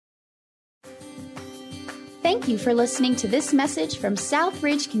Thank you for listening to this message from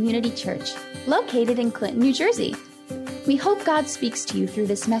Southridge Community Church, located in Clinton, New Jersey. We hope God speaks to you through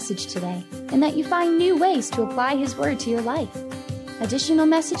this message today and that you find new ways to apply His Word to your life. Additional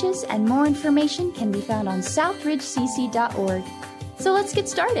messages and more information can be found on southridgecc.org. So let's get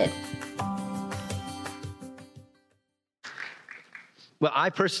started. Well, I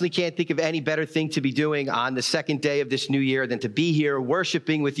personally can't think of any better thing to be doing on the second day of this new year than to be here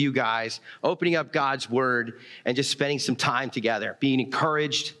worshiping with you guys, opening up God's Word, and just spending some time together, being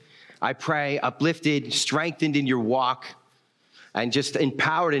encouraged, I pray, uplifted, strengthened in your walk, and just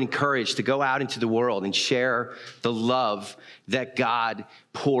empowered and encouraged to go out into the world and share the love that God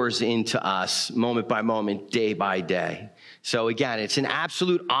pours into us moment by moment, day by day. So again, it's an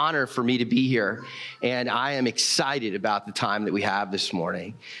absolute honor for me to be here, and I am excited about the time that we have this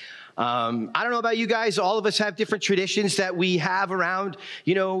morning. I don't know about you guys. All of us have different traditions that we have around,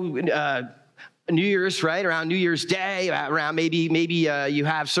 New Year's, right? Around New Year's Day, around maybe you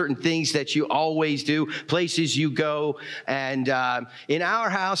have certain things that you always do, places you go. And in our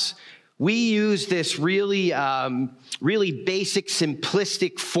house, we use this really basic,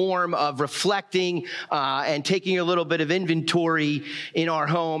 simplistic form of reflecting and taking a little bit of inventory in our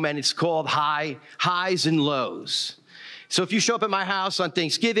home, and it's called highs and lows. So if you show up at my house on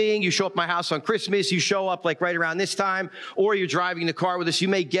Thanksgiving, you show up at my house on Christmas, you show up like right around this time, or you're driving in the car with us, you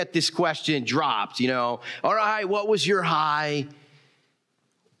may get this question dropped, all right, what was your high?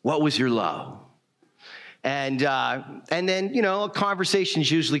 What was your low? And then,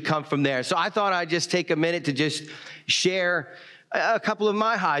 conversations usually come from there. So I thought I'd just take a minute to just share a couple of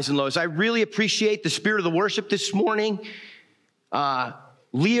my highs and lows. I really appreciate the spirit of the worship this morning.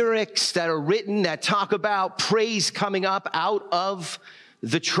 Lyrics that are written that talk about praise coming up out of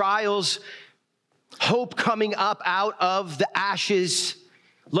the trials, hope coming up out of the ashes,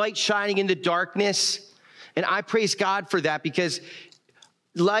 light shining in the darkness. And I praise God for that because,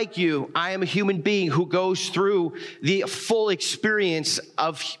 like you, I am a human being who goes through the full experience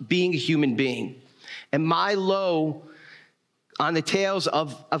of being a human being. And my low on the tails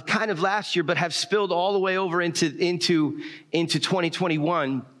of kind of last year, but have spilled all the way over into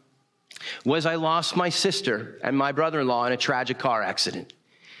 2021, was I lost my sister and my brother-in-law in a tragic car accident.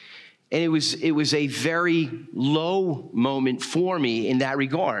 And it was a very low moment for me in that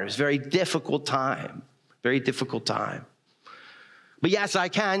regard. It was a very difficult time. But yes, I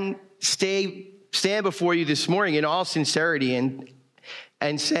can stand before you this morning in all sincerity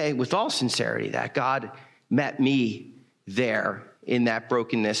and say with all sincerity that God met me there in that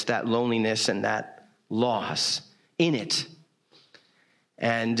brokenness, that loneliness, and that loss in it.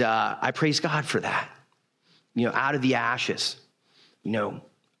 And I praise God for that. Out of the ashes,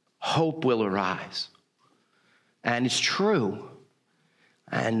 hope will arise. And it's true.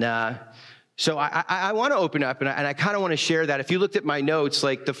 And so I want to open up, and I kind of want to share that. If you looked at my notes,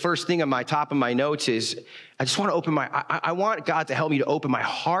 like the first thing on my top of my notes is, I just want to open I want God to help me to open my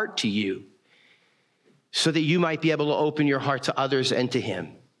heart to you so that you might be able to open your heart to others and to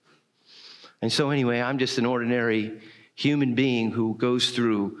Him. And so anyway, I'm just an ordinary human being who goes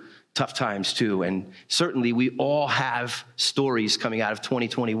through tough times too. And certainly we all have stories coming out of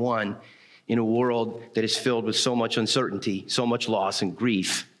 2021 in a world that is filled with so much uncertainty, so much loss and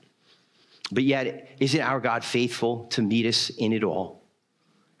grief. But yet, isn't our God faithful to meet us in it all?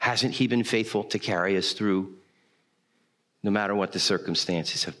 Hasn't He been faithful to carry us through no matter what the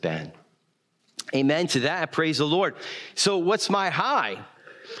circumstances have been? Amen to that. Praise the Lord. So what's my high?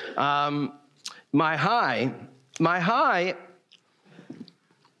 My high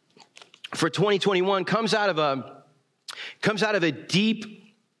for 2021 comes out of a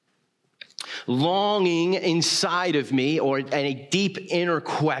deep longing inside of me, and a deep inner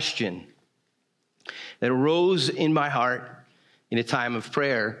question that arose in my heart in a time of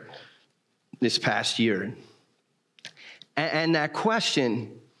prayer this past year. And that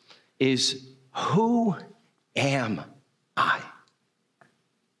question is, who am I?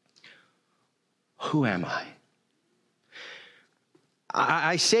 Who am I?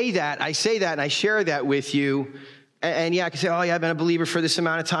 I say that, and I share that with you. And yeah, I can say, oh yeah, I've been a believer for this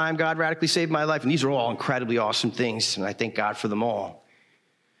amount of time. God radically saved my life. And these are all incredibly awesome things, and I thank God for them all.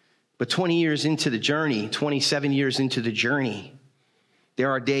 But 20 years into the journey, 27 years into the journey,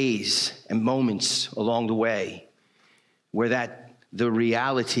 there are days and moments along the way where the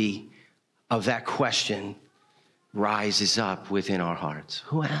reality of that question rises up within our hearts.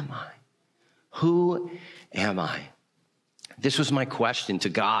 Who am I? Who am I? This was my question to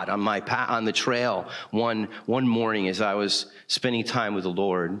God on the trail one morning as I was spending time with the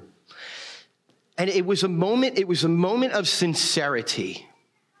Lord. And it was a moment of sincerity.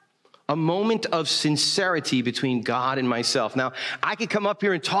 a moment of sincerity between God and myself. Now, I could come up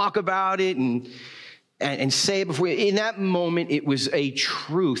here and talk about it and say it before. In that moment, it was a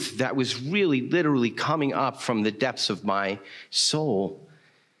truth that was really literally coming up from the depths of my soul.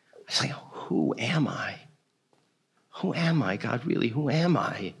 I was like, who am I? Who am I, God, really? Who am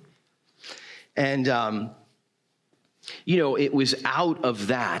I? And, it was out of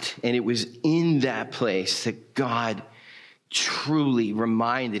that, and it was in that place that God truly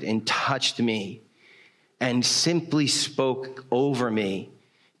reminded and touched me and simply spoke over me,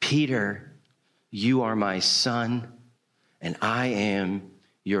 Peter, you are my son, and I am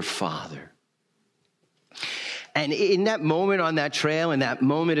your father. And in that moment on that trail, in that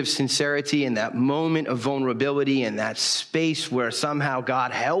moment of sincerity, in that moment of vulnerability, in that space where somehow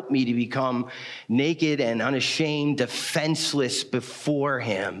God helped me to become naked and unashamed, defenseless before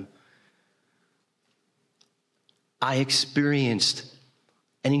him, I experienced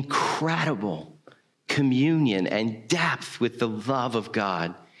an incredible communion and depth with the love of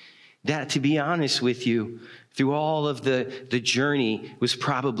God that, to be honest with you, through all of the journey was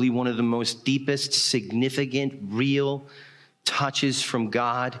probably one of the most deepest, significant, real touches from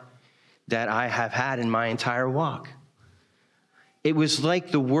God that I have had in my entire walk. It was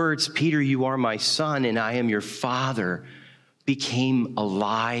like the words, Peter, you are my son and I am your father, became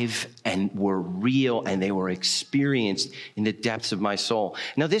alive and were real, and they were experienced in the depths of my soul.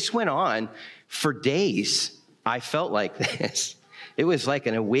 Now, this went on for days. I felt like this. It was like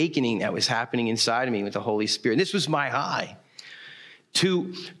an awakening that was happening inside of me with the Holy Spirit. And this was my high.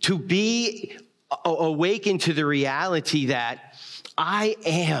 To be awakened to the reality that I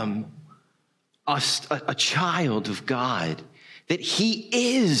am a child of God, that he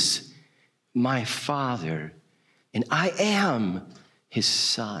is my father, and I am his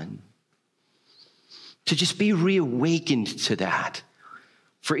son. To just be reawakened to that.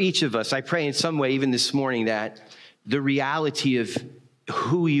 For each of us, I pray in some way, even this morning, that the reality of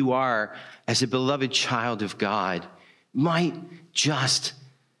who you are as a beloved child of God might just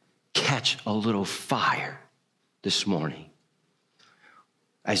catch a little fire this morning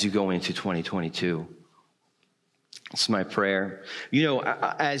as you go into 2022. It's my prayer.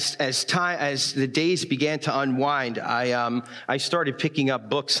 As the days began to unwind, I started picking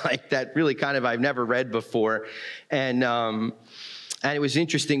up books like that, really kind of I've never read before, and it was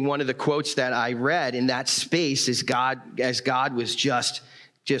interesting. One of the quotes that I read in that space is God was just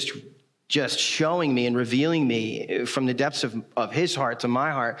showing me and revealing me from the depths of his heart to my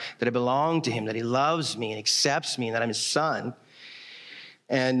heart that I belong to him, that he loves me and accepts me, and that I'm his son.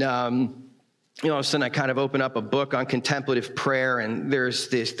 And all of a sudden I kind of open up a book on contemplative prayer, and there's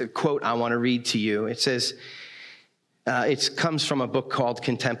the quote I want to read to you. It says, it comes from a book called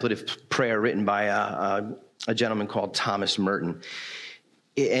Contemplative Prayer, written by a gentleman called Thomas Merton.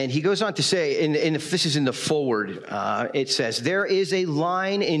 And he goes on to say, and this is in the foreword, it says, there is a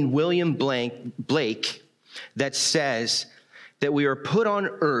line in William Blake that says that we are put on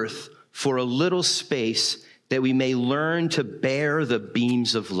earth for a little space that we may learn to bear the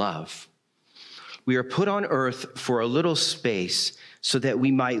beams of love. We are put on earth for a little space so that we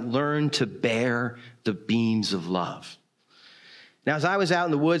might learn to bear the beams of love. Now, as I was out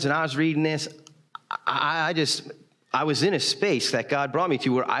in the woods and I was reading this, I was in a space that God brought me to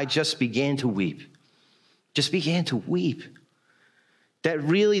where I just began to weep. That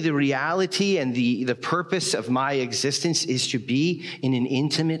really the reality and the purpose of my existence is to be in an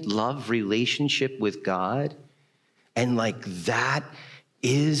intimate love relationship with God. And like that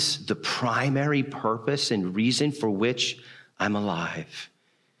is the primary purpose and reason for which I'm alive.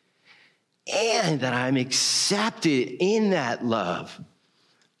 And that I'm accepted in that love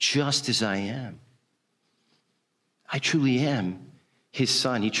just as I am. I truly am his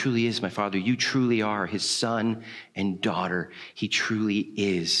son. He truly is my father. You truly are his son and daughter. He truly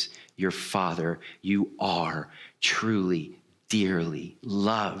is your father. You are truly, dearly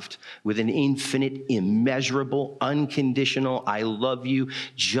loved with an infinite, immeasurable, unconditional, I love you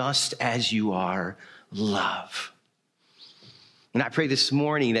just as you are, love. And I pray this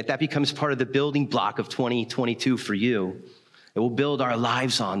morning that becomes part of the building block of 2022 for you. It will build our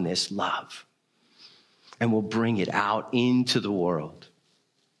lives on this love. And we'll bring it out into the world.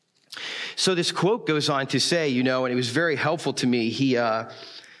 So this quote goes on to say, and it was very helpful to me.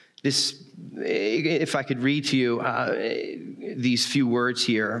 If I could read to you these few words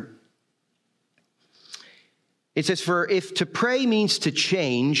here. It says, for if to pray means to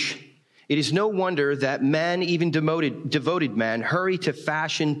change, it is no wonder that men, even devoted men, hurry to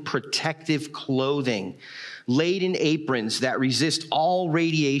fashion protective clothing, laden aprons that resist all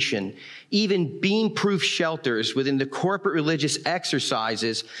radiation, even beam-proof shelters within the corporate religious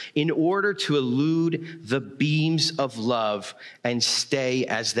exercises in order to elude the beams of love and stay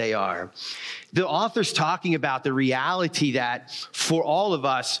as they are. The author's talking about the reality that for all of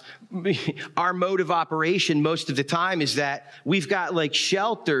us, our mode of operation most of the time is that we've got like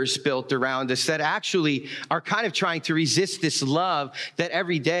shelters built around us that actually are kind of trying to resist this love that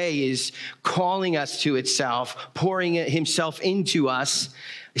every day is calling us to itself, pouring himself into us,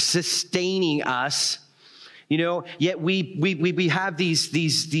 sustaining us, yet we have these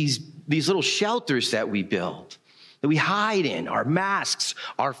little shelters that we build, that we hide in, our masks,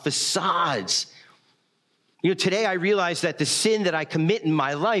 our facades. Today I realize that the sin that I commit in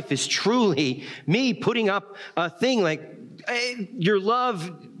my life is truly me putting up a thing like, hey, your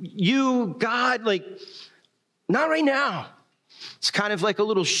love, you, God, like, not right now. It's kind of like a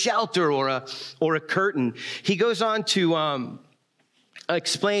little shelter or a curtain. He goes on to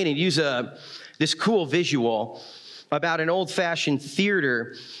explain and use this cool visual about an old-fashioned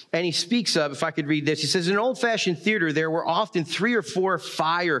theater. And he speaks of, if I could read this, he says, in an old-fashioned theater, there were often 3 or 4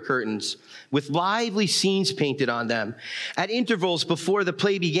 fire curtains with lively scenes painted on them. At intervals before the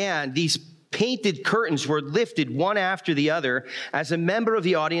play began, these painted curtains were lifted one after the other. As a member of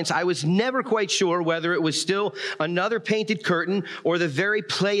the audience, I was never quite sure whether it was still another painted curtain or the very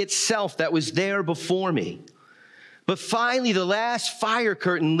play itself that was there before me. But finally, the last fire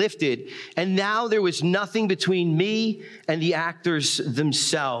curtain lifted, and now there was nothing between me and the actors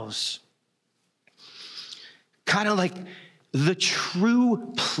themselves. Kind of like the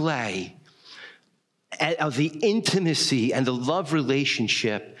true play of the intimacy and the love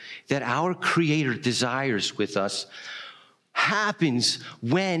relationship that our Creator desires with us happens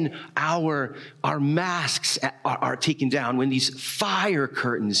when our masks are taken down, when these fire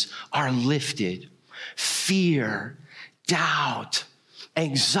curtains are lifted. Fear, doubt,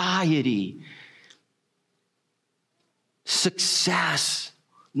 anxiety, success,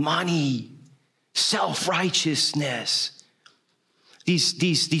 money, self-righteousness.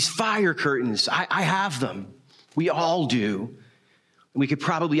 These fire curtains, I have them. We all do. We could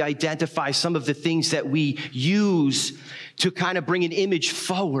probably identify some of the things that we use to kind of bring an image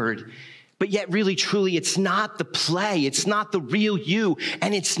forward. But yet, really, truly, it's not the play. It's not the real you.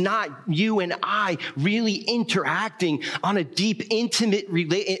 And it's not you and I really interacting on a deep, intimate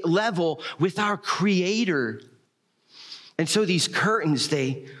level with our Creator. And so these curtains,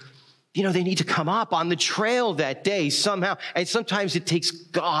 they need to come up on the trail that day somehow. And sometimes it takes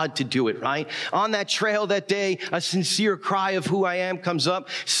God to do it, right? On that trail that day, a sincere cry of who I am comes up.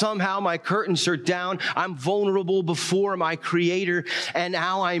 Somehow my curtains are down. I'm vulnerable before my Creator. And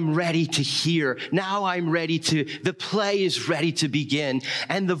now I'm ready to hear. Now the play is ready to begin.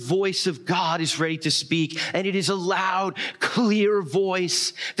 And the voice of God is ready to speak. And it is a loud, clear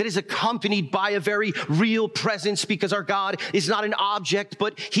voice that is accompanied by a very real presence, because our God is not an object,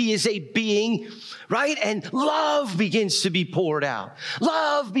 but He is a being, right? And love begins to be poured out.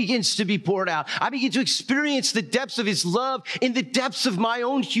 Love begins to be poured out. I begin to experience the depths of His love in the depths of my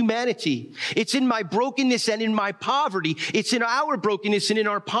own humanity. It's in my brokenness and in my poverty. It's in our brokenness and in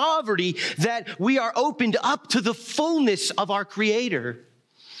our poverty that we are opened up to the fullness of our Creator.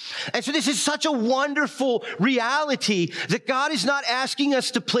 And so this is such a wonderful reality that God is not asking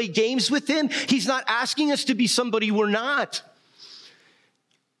us to play games with Him. He's not asking us to be somebody we're not.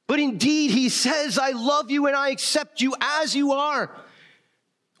 But indeed, He says, I love you and I accept you as you are,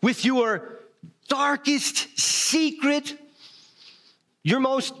 with your darkest secret, your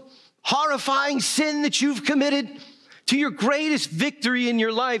most horrifying sin that you've committed, to your greatest victory in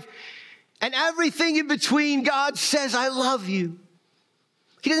your life, and everything in between. God says, I love you.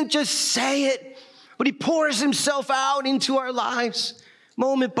 He doesn't just say it, but He pours Himself out into our lives.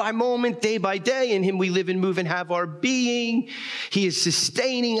 Moment by moment, day by day, in Him we live and move and have our being. He is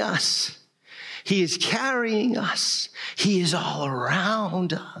sustaining us. He is carrying us. He is all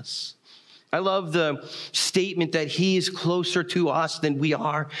around us. I love the statement that He is closer to us than we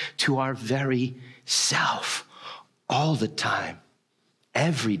are to our very self, all the time,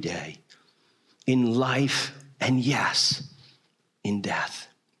 every day, in life, and yes, in death.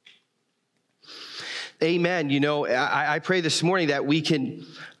 Amen. I pray this morning that we can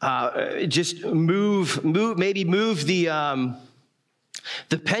just move the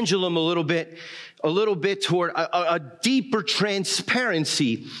pendulum a little bit toward a deeper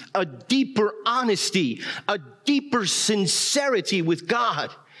transparency, a deeper honesty, a deeper sincerity with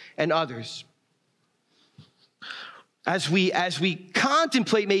God and others. as we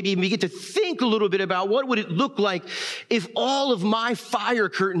contemplate, maybe we get to think a little bit about what would it look like if all of my fire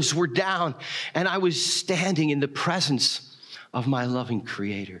curtains were down and I was standing in the presence of my loving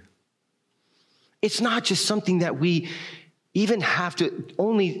Creator. It's not just something that we even have to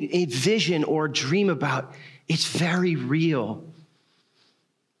only envision or dream about. It's very real.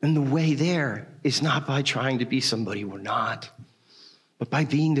 And the way there is not by trying to be somebody we're not, but by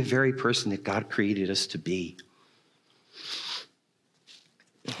being the very person that God created us to be.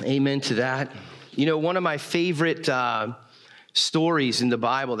 Amen to that. You know, one of my favorite stories in the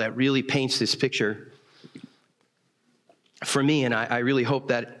Bible that really paints this picture for me, and I really hope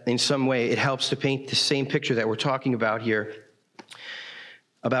that in some way it helps to paint the same picture that we're talking about here,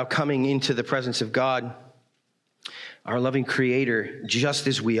 about coming into the presence of God, our loving Creator, just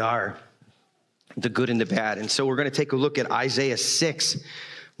as we are, the good and the bad. And so we're going to take a look at Isaiah 6,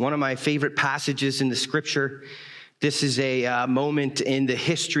 one of my favorite passages in the Scripture. This is a moment in the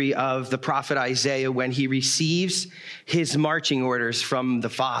history of the prophet Isaiah when he receives his marching orders from the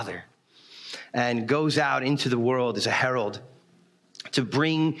Father and goes out into the world as a herald to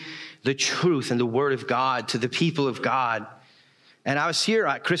bring the truth and the word of God to the people of God. And I was here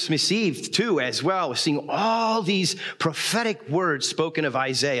at Christmas Eve, too, as well, seeing all these prophetic words spoken of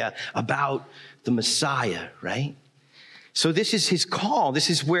Isaiah about the Messiah, right? So this is his call. This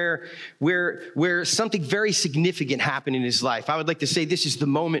is where something very significant happened in his life. I would like to say this is the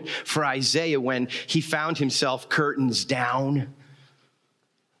moment for Isaiah when he found himself curtains down.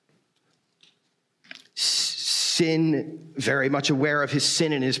 Sin, very much aware of his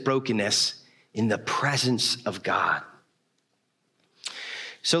sin and his brokenness in the presence of God.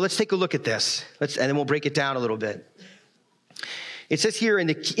 So let's take a look at this, and then we'll break it down a little bit. It says here, in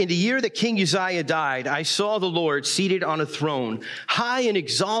the year that King Uzziah died, I saw the Lord seated on a throne, high and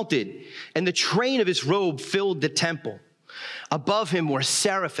exalted, and the train of his robe filled the temple. Above him were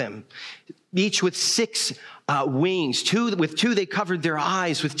seraphim, each with 6 wings. With two they covered their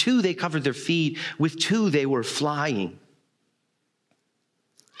eyes, with 2 they covered their feet, with 2 they were flying.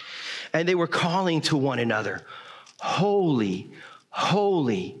 And they were calling to one another, Holy,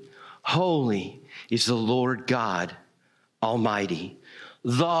 holy, holy is the Lord God Almighty.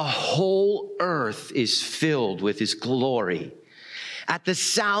 The whole earth is filled with his glory. At the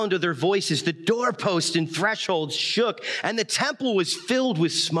sound of their voices, the doorposts and thresholds shook, and the temple was filled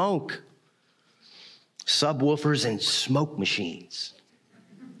with smoke. Subwoofers and smoke machines.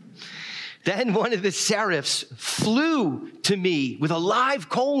 Then one of the seraphs flew to me with a live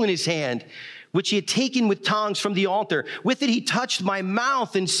coal in his hand, which he had taken with tongs from the altar. With it he touched my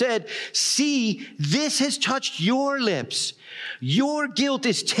mouth and said, See, this has touched your lips. Your guilt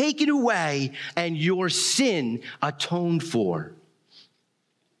is taken away and your sin atoned for.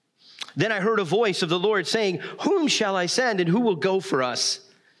 Then I heard a voice of the Lord saying, Whom shall I send and who will go for us?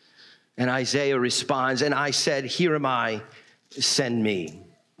 And Isaiah responds, and I said, Here am I, send me.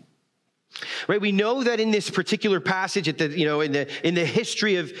 Right, we know that in this particular passage, in the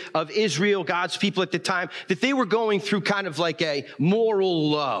history of Israel, God's people at the time, that they were going through kind of like a moral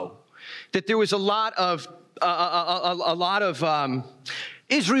low. That there was a lot of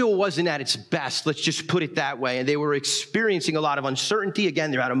Israel wasn't at its best. Let's just put it that way. And they were experiencing a lot of uncertainty.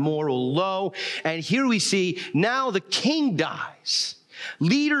 Again, they're at a moral low. And here we see now the king dies.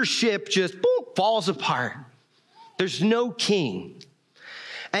 Leadership just falls apart. There's no king.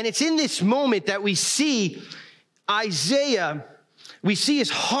 And it's in this moment that we see Isaiah, we see his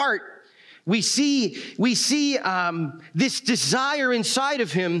heart, we see this desire inside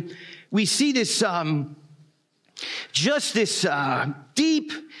of him. We see this, this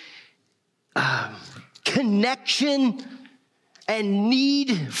deep connection and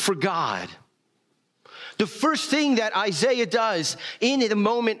need for God. The first thing that Isaiah does in the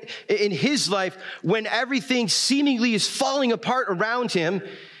moment in his life when everything seemingly is falling apart around him,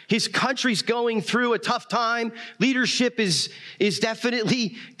 his country's going through a tough time, leadership is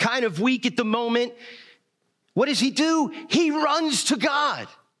definitely kind of weak at the moment. What does he do? He runs to God.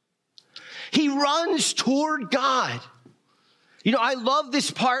 He runs toward God. You know, I love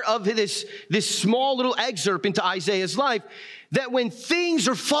this part of this small little excerpt into Isaiah's life, that when things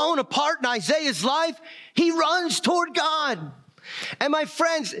are falling apart in Isaiah's life, he runs toward God. And my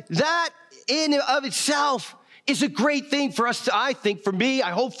friends, that in and of itself is a great thing for us to, I think, for me,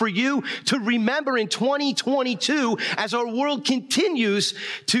 I hope for you, to remember in 2022 as our world continues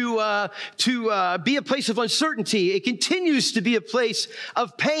to be a place of uncertainty. It continues to be a place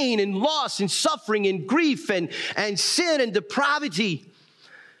of pain and loss and suffering and grief and sin and depravity.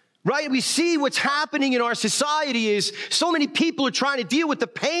 right? We see what's happening in our society is so many people are trying to deal with the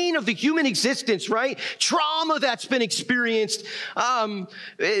pain of the human existence, right? Trauma that's been experienced,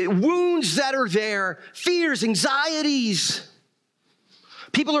 wounds that are there, fears, anxieties.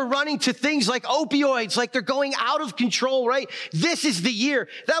 People are running to things like opioids, like they're going out of control, right? This is the year.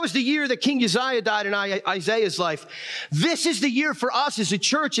 That was the year that King Uzziah died in Isaiah's life. This is the year for us as a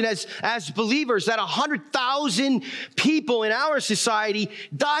church and as believers that 100,000 people in our society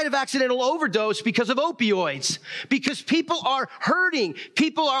died of accidental overdose because of opioids. Because people are hurting.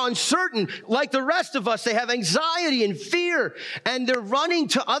 People are uncertain. Like the rest of us, they have anxiety and fear, and they're running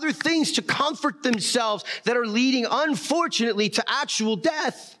to other things to comfort themselves that are leading, unfortunately, to actual death.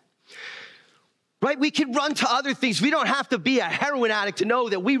 Right? We can run to other things. We don't have to be a heroin addict to know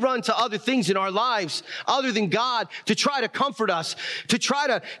that we run to other things in our lives other than God to try to comfort us, to try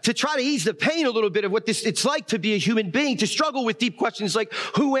to ease the pain a little bit of what it's like to be a human being, to struggle with deep questions like,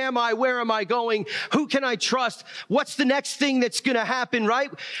 who am I? Where am I going? Who can I trust? What's the next thing that's going to happen,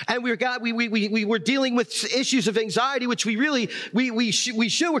 right? And we're dealing with issues of anxiety, which we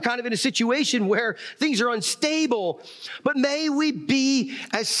should. We're kind of in a situation where things are unstable. But may we be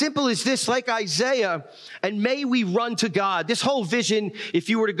as simple as this, like Isaiah, and may we run to God. This whole vision, if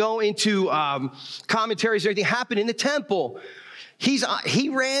you were to go into commentaries or anything, happened in the temple. He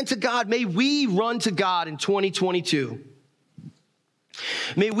ran to God. May we run to God in 2022.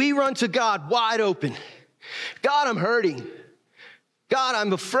 May we run to God wide open. God, I'm hurting. God,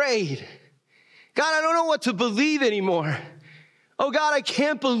 I'm afraid. God, I don't know what to believe anymore. Oh God, I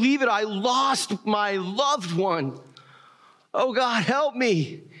can't believe it. I lost my loved one. Oh God, help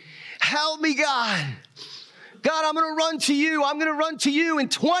me. Help me, God. God, I'm going to run to you. I'm going to run to you. In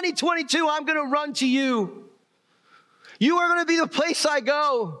 2022, I'm going to run to you. You are going to be the place I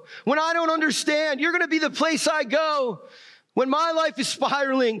go when I don't understand. You're going to be the place I go when my life is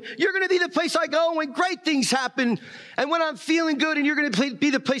spiraling. You're going to be the place I go when great things happen and when I'm feeling good, and you're going to be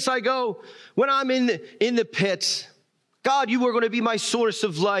the place I go when I'm in the pits. God, you are going to be my source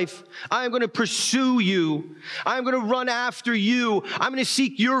of life. I am going to pursue you. I am going to run after you. I'm going to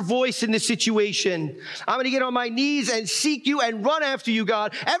seek your voice in this situation. I'm going to get on my knees and seek you and run after you,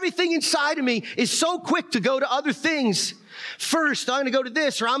 God. Everything inside of me is so quick to go to other things. First, I'm going to go to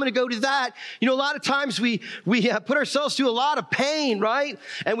this, or I'm going to go to that. You know, a lot of times we put ourselves through a lot of pain, right?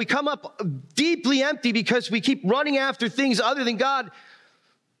 And we come up deeply empty because we keep running after things other than God.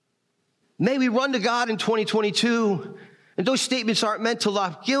 May we run to God in 2022. And those statements aren't meant to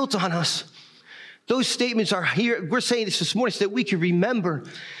lock guilt on us. Those statements are here. We're saying this morning so that we can remember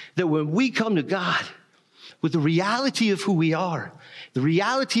that when we come to God with the reality of who we are, the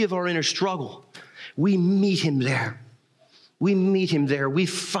reality of our inner struggle, we meet him there. We meet him there. We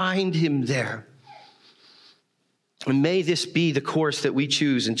find him there. And may this be the course that we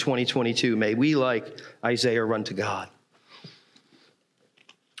choose in 2022. May we, like Isaiah, run to God.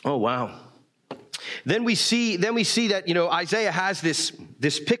 Oh, wow. Then we see that, you know, Isaiah has this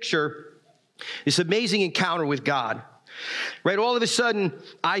picture, this amazing encounter with God. Right? All of a sudden,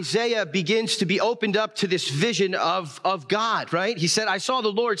 Isaiah begins to be opened up to this vision of God, right? He said, I saw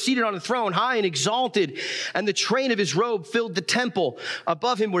the Lord seated on a throne, high and exalted, and the train of his robe filled the temple.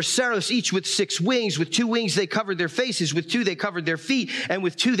 Above him were seraphs, each with 6 wings. With 2 wings they covered their faces, with 2 they covered their feet, and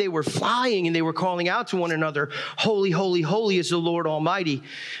with 2 they were flying, and they were calling out to one another, Holy, holy, holy is the Lord Almighty.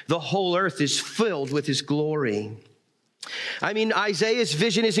 The whole earth is filled with his glory. I mean, Isaiah's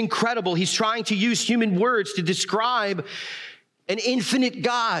vision is incredible. He's trying to use human words to describe an infinite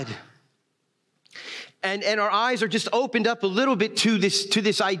God. And our eyes are just opened up a little bit to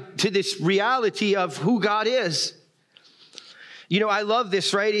this reality of who God is. You know, I love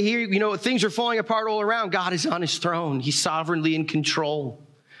this, right? Here, you know, things are falling apart all around. God is on his throne. He's sovereignly in control.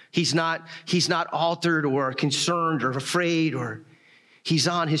 He's not altered or concerned or afraid, or he's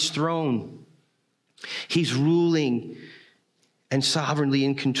on his throne. He's ruling and sovereignly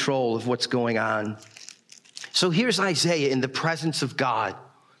in control of what's going on. So here's Isaiah in the presence of God.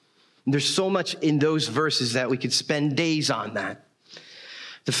 There's so much in those verses that we could spend days on that.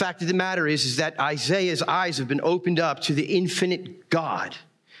 The fact of the matter is that Isaiah's eyes have been opened up to the infinite God,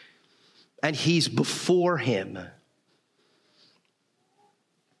 and he's before him.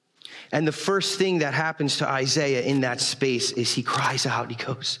 And the first thing that happens to Isaiah in that space is he cries out. He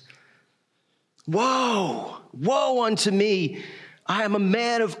goes, woe, woe unto me. I am a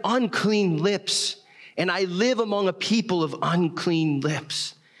man of unclean lips, and I live among a people of unclean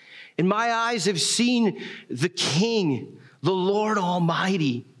lips. And my eyes have seen the King, the Lord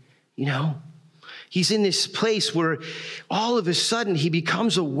Almighty. You know, he's in this place where all of a sudden he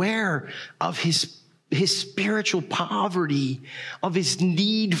becomes aware of his his spiritual poverty, of his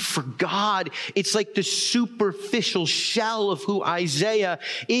need for God. It's like the superficial shell of who Isaiah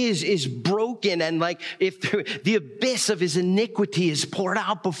is broken. And like if the abyss of his iniquity is poured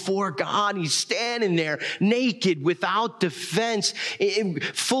out before God, he's standing there naked, without defense,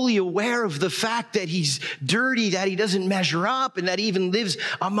 fully aware of the fact that he's dirty, that he doesn't measure up, and that he even lives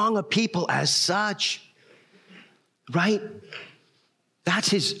among a people as such. Right? That's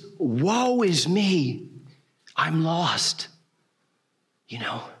his woe is me. I'm lost.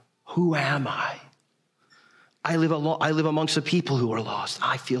 Who am I? I live amongst the people who are lost.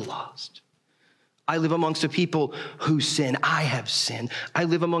 I feel lost. I live amongst the people who sin. I have sinned. I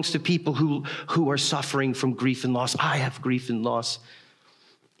live amongst the people who are suffering from grief and loss. I have grief and loss.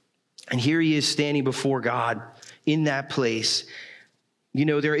 And here he is standing before God in that place.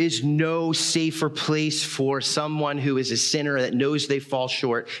 There is no safer place for someone who is a sinner that knows they fall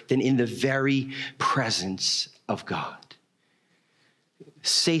short than in the very presence of God.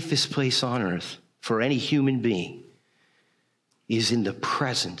 Safest place on earth for any human being is in the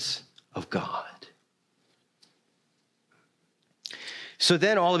presence of God. So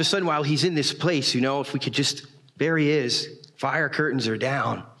then all of a sudden, while he's in this place, if we could just, there he is, fire curtains are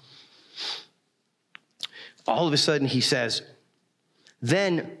down. All of a sudden he says,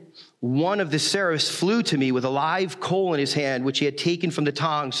 then one of the seraphs flew to me with a live coal in his hand, which he had taken from the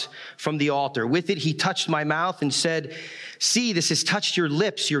tongs from the altar. With it, he touched my mouth and said, see, this has touched your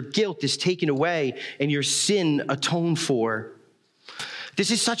lips. Your guilt is taken away and your sin atoned for. This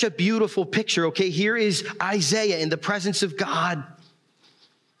is such a beautiful picture, okay? Here is Isaiah in the presence of God,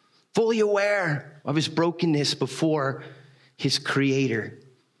 fully aware of his brokenness before his Creator.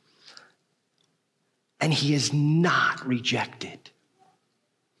 And he is not rejected.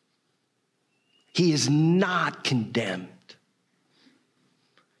 He is not condemned.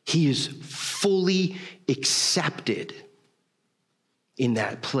 He is fully accepted in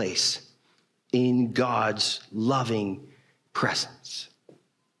that place, in God's loving presence.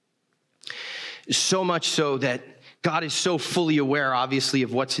 So much so that God is so fully aware, obviously,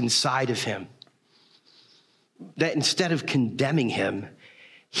 of what's inside of him, that instead of condemning him,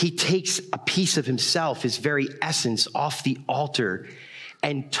 he takes a piece of himself, his very essence, off the altar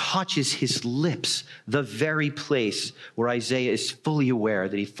and touches his lips, the very place where Isaiah is fully aware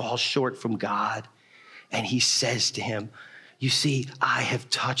that he falls short from God. And he says to him, you see, I have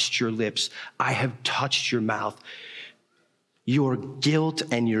touched your lips. I have touched your mouth. Your guilt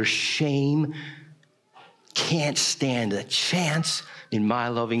and your shame can't stand a chance in my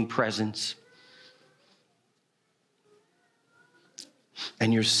loving presence.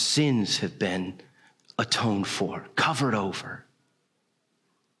 And your sins have been atoned for, covered over.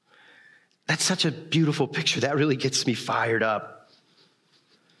 That's such a beautiful picture. That really gets me fired up.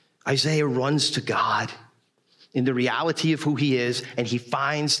 Isaiah runs to God in the reality of who he is, and he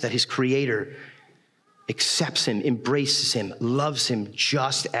finds that his Creator accepts him, embraces him, loves him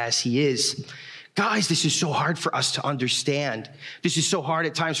just as he is. Guys, this is so hard for us to understand. This is so hard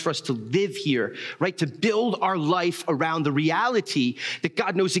at times for us to live here, right? To build our life around the reality that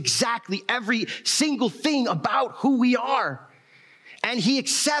God knows exactly every single thing about who we are. And he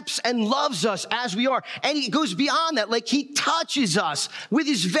accepts and loves us as we are. And he goes beyond that. Like he touches us with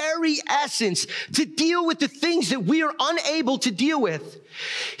his very essence to deal with the things that we are unable to deal with.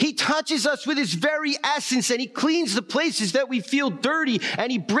 He touches us with his very essence, and he cleans the places that we feel dirty,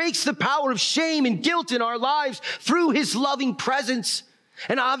 and he breaks the power of shame and guilt in our lives through his loving presence.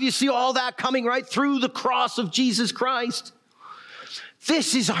 And obviously all that coming right through the cross of Jesus Christ.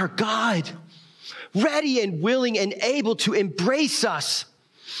 This is our God, ready and willing and able to embrace us,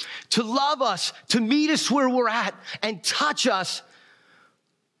 to love us, to meet us where we're at and touch us.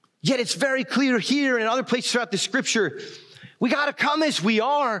 Yet it's very clear here and other places throughout the scripture, we got to come as we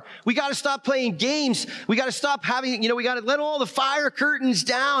are. We got to stop playing games. We got to stop having, we got to let all the fire curtains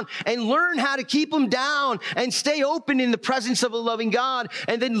down and learn how to keep them down and stay open in the presence of a loving God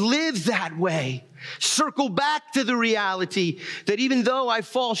and then live that way. Circle back to the reality that even though I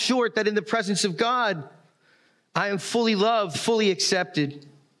fall short, that in the presence of God, I am fully loved, fully accepted.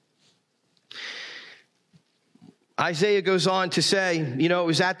 Isaiah goes on to say, it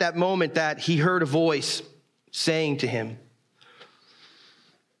was at that moment that he heard a voice saying to him,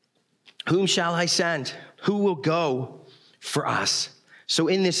 whom shall I send? Who will go for us? So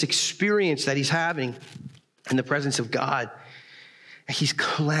in this experience that he's having in the presence of God, he's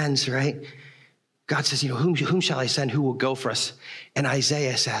cleansed, right? God says, whom shall I send? Who will go for us? And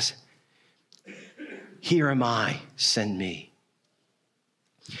Isaiah says, here am I, send me.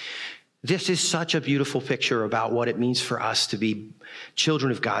 This is such a beautiful picture about what it means for us to be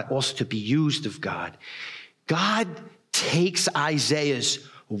children of God, also to be used of God. God takes Isaiah's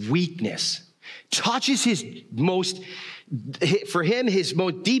weakness, touches his most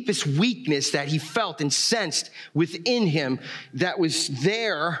deepest weakness that he felt and sensed within him that was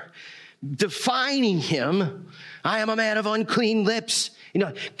there, defining him. I am a man of unclean lips.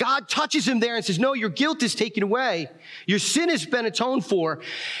 God touches him there and says, no, your guilt is taken away. Your sin has been atoned for.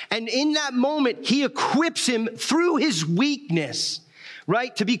 And in that moment, he equips him through his weakness,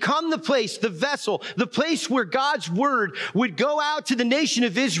 right? To become the place, the vessel, the place where God's word would go out to the nation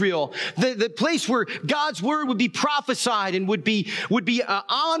of Israel, the place where God's word would be prophesied and would be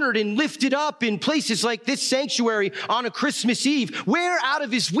honored and lifted up in places like this sanctuary on a Christmas Eve. Where out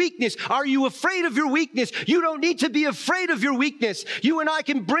of his weakness are you afraid of your weakness? You don't need to be afraid of your weakness. You and I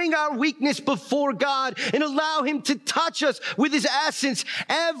can bring our weakness before God and allow him to touch us with his essence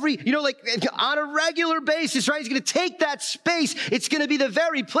on a regular basis, right? He's going to take that space. It's going to be the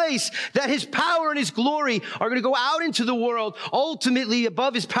very place that his power and his glory are going to go out into the world. Ultimately,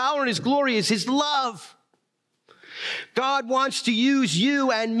 above his power and his glory is his love. God wants to use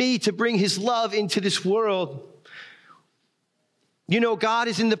you and me to bring his love into this world. God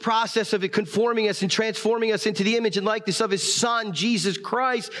is in the process of conforming us and transforming us into the image and likeness of his Son, Jesus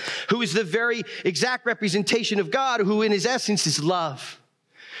Christ, who is the very exact representation of God, who in his essence is love.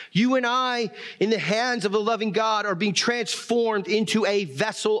 You and I, in the hands of a loving God, are being transformed into a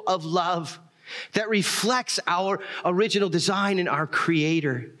vessel of love that reflects our original design and our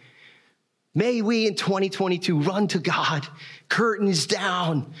Creator. May we in 2022 run to God, curtains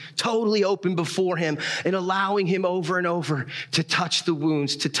down, totally open before him, and allowing him over and over to touch the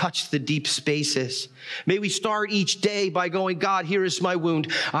wounds, to touch the deep spaces. May we start each day by going, God, here is my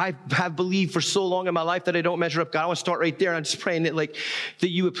wound. I have believed for so long in my life that I don't measure up. God, I want to start right there. I'm just praying that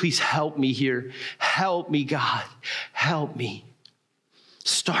you would please help me here. Help me, God. Help me.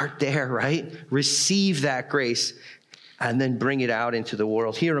 Start there, right? Receive that grace. And then bring it out into the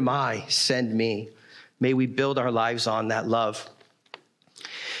world. Here am I, send me. May we build our lives on that love.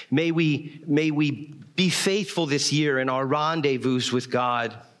 May we be faithful this year in our rendezvous with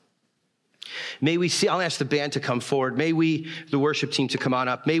God. May we see, I'll ask the band to come forward. May we, the worship team to come on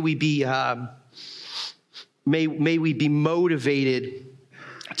up. May we be motivated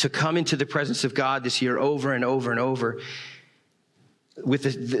to come into the presence of God this year over and over and over with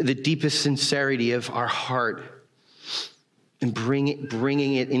the deepest sincerity of our heart, and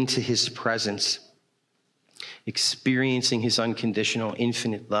bringing it into his presence, experiencing his unconditional,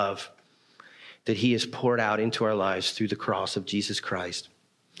 infinite love that he has poured out into our lives through the cross of Jesus Christ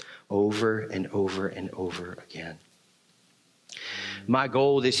over and over and over again. My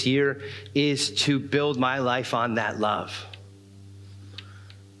goal this year is to build my life on that love,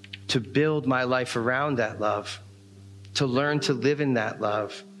 to build my life around that love, to learn to live in that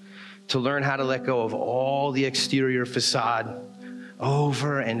love, to learn how to let go of all the exterior facade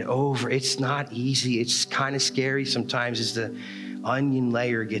over and over. It's not easy. It's kind of scary sometimes as the onion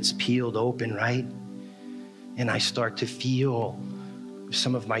layer gets peeled open, right? And I start to feel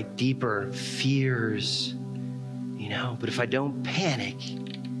some of my deeper fears, but if I don't panic,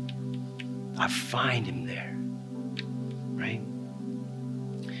 I find him there, right?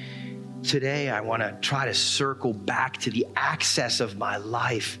 Today, I want to try to circle back to the access of my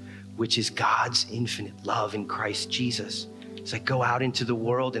life, which is God's infinite love in Christ Jesus. As I go out into the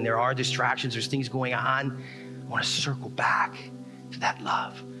world and there are distractions, there's things going on, I want to circle back to that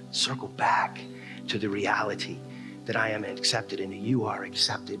love, circle back to the reality that I am accepted and that you are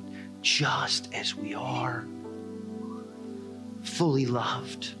accepted just as we are, fully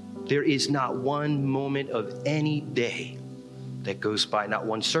loved. There is not one moment of any day that goes by, not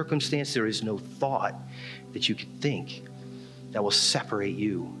one circumstance, there is no thought that you could think that will separate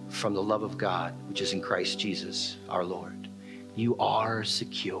you from the love of God, which is in Christ Jesus, our Lord. You are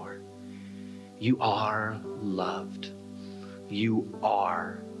secure. You are loved. You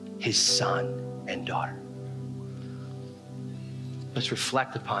are his son and daughter. Let's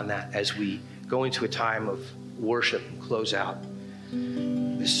reflect upon that as we go into a time of worship and close out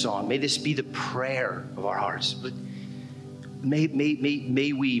this song. May this be the prayer of our hearts. But may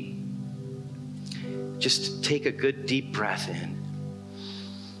we just take a good deep breath in.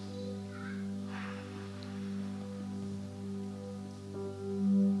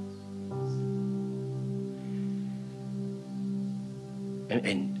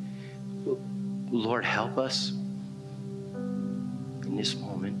 And Lord, help us in this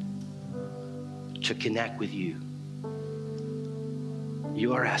moment to connect with you,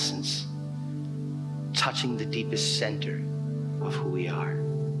 your essence, touching the deepest center of who we are.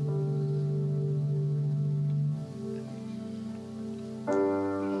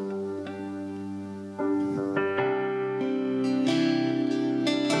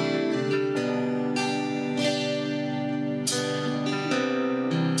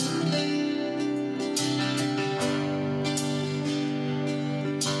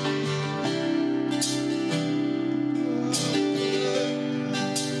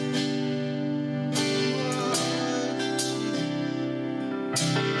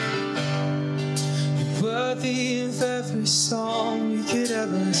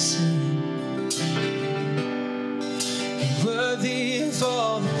 sing. Worthy of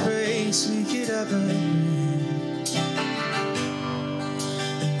all the praise we could ever bring,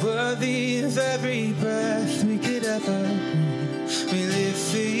 and worthy of every breath we could ever breathe. We live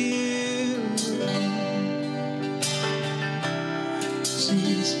for you,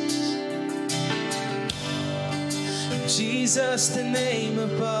 Jesus. Jesus, the name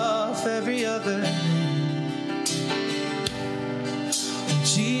above every other name.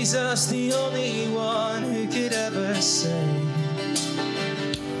 Jesus, the only one who could ever save.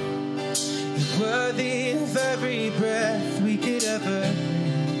 Worthy of every breath we could ever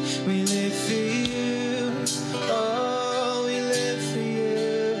breathe. We live for you. Oh, we live for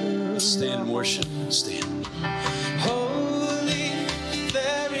you. Stand and worship. Stand. Holy,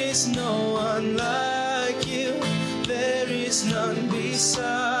 there is no one like you. There is none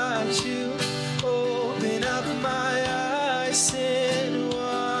beside you. Open up my eyes in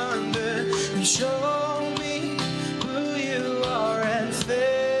wonder and show me who you are, and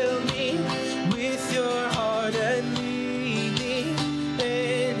fill me with your heart and lead me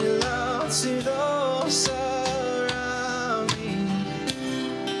in your love to those around me.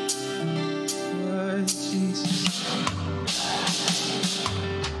 Lord Jesus,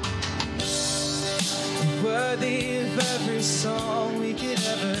 worthy of every song we could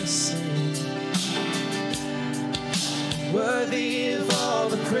ever sing, worthy of all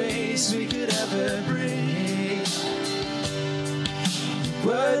the praise we could ever bring,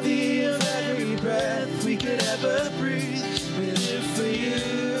 worthy of every breath we could ever breathe. We live for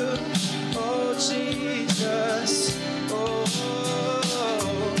you, oh Jesus, oh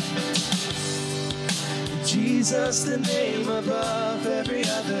Jesus, the name above every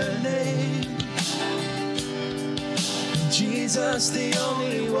other name. Jesus, the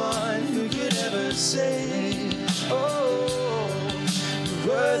only one who could ever save. Oh,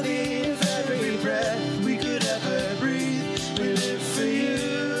 worthy of every breath we could ever breathe. We live for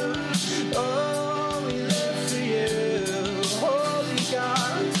you. Oh, we live for you. Holy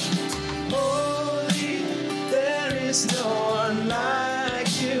God, holy, there is no one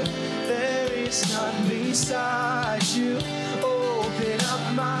like you. There is none beside you. Open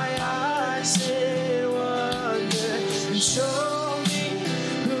up my eyes in wonder and show me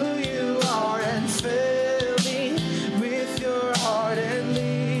who you are, and fill me with your heart and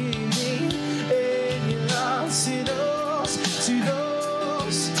lead me in your love to those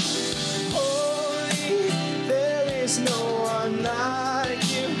holy. There is no one like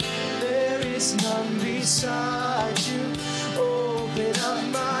you. There is none beside you. Open up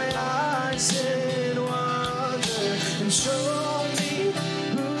my eyes in wonder and show me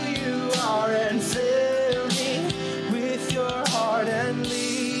who you are, and fill me with your heart and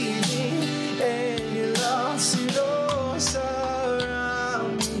lead me in your love to those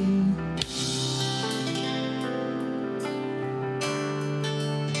around me.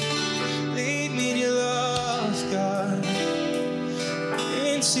 Lead me in your love, God,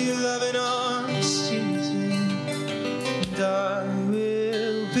 into your loving arms, Jesus. And I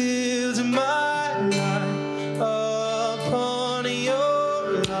will build my life upon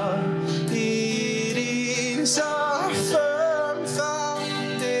your love. It is our firm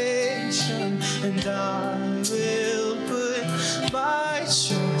foundation, and I will put my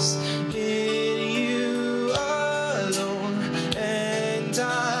trust in you alone, and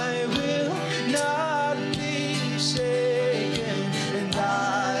I will not be shaken, and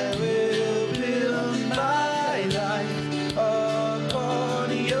I will build my life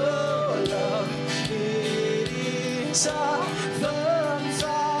upon your love. It is our firm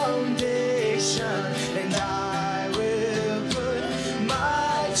foundation, and I will put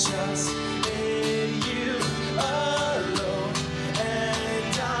my trust in you alone,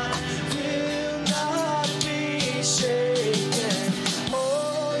 and I will not be shaken.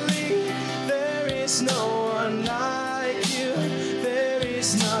 Holy, there is no one like you. There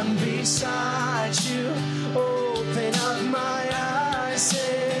is none beside you. Open up my eyes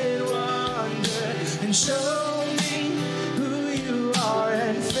in wonder and show me who you are,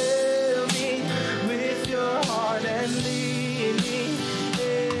 and fill me with your heart and lead me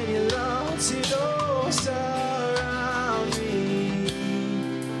in your love to those around me.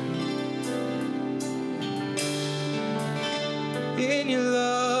 In your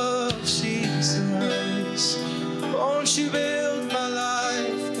love, Jesus, won't you build my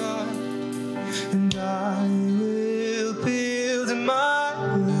life, God, and I will build my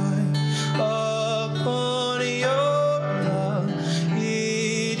life upon your love.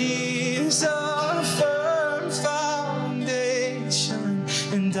 It is a firm foundation,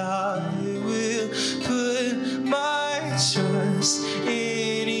 and I will put my trust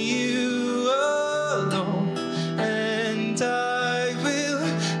in you.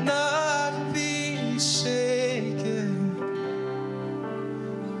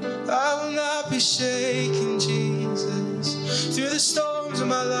 storms of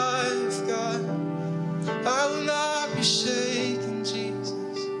my life, God, I will not be shaken, Jesus.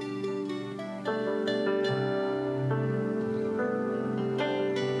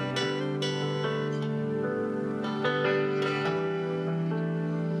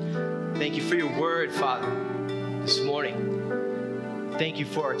 Thank you for your word, Father, this morning. Thank you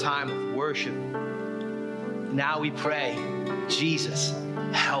for our time of worship. Now we pray, Jesus,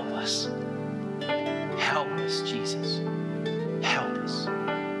 help us. Help us, Jesus. Help us.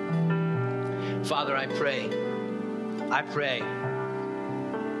 Father, I pray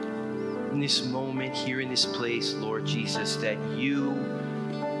in this moment here in this place, Lord Jesus, that you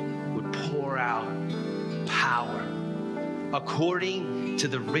would pour out power according to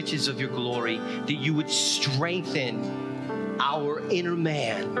the riches of your glory, that you would strengthen our inner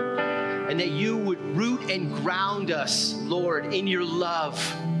man, and that you would root and ground us, Lord, in your love.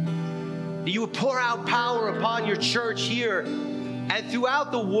 That you would pour out power upon your church here and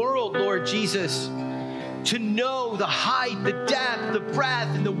throughout the world, Lord Jesus, to know the height, the depth, the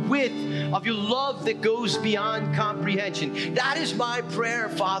breadth, and the width of your love that goes beyond comprehension. That is my prayer,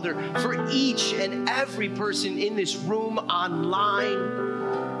 Father, for each and every person in this room, online.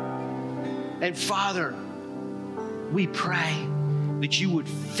 And Father, we pray that you would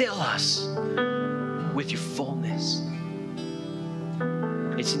fill us with your fullness.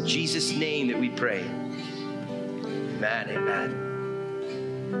 It's in Jesus' name that we pray. Amen, amen.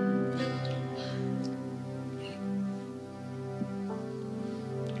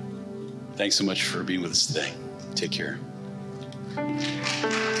 Thanks so much for being with us today. Take care.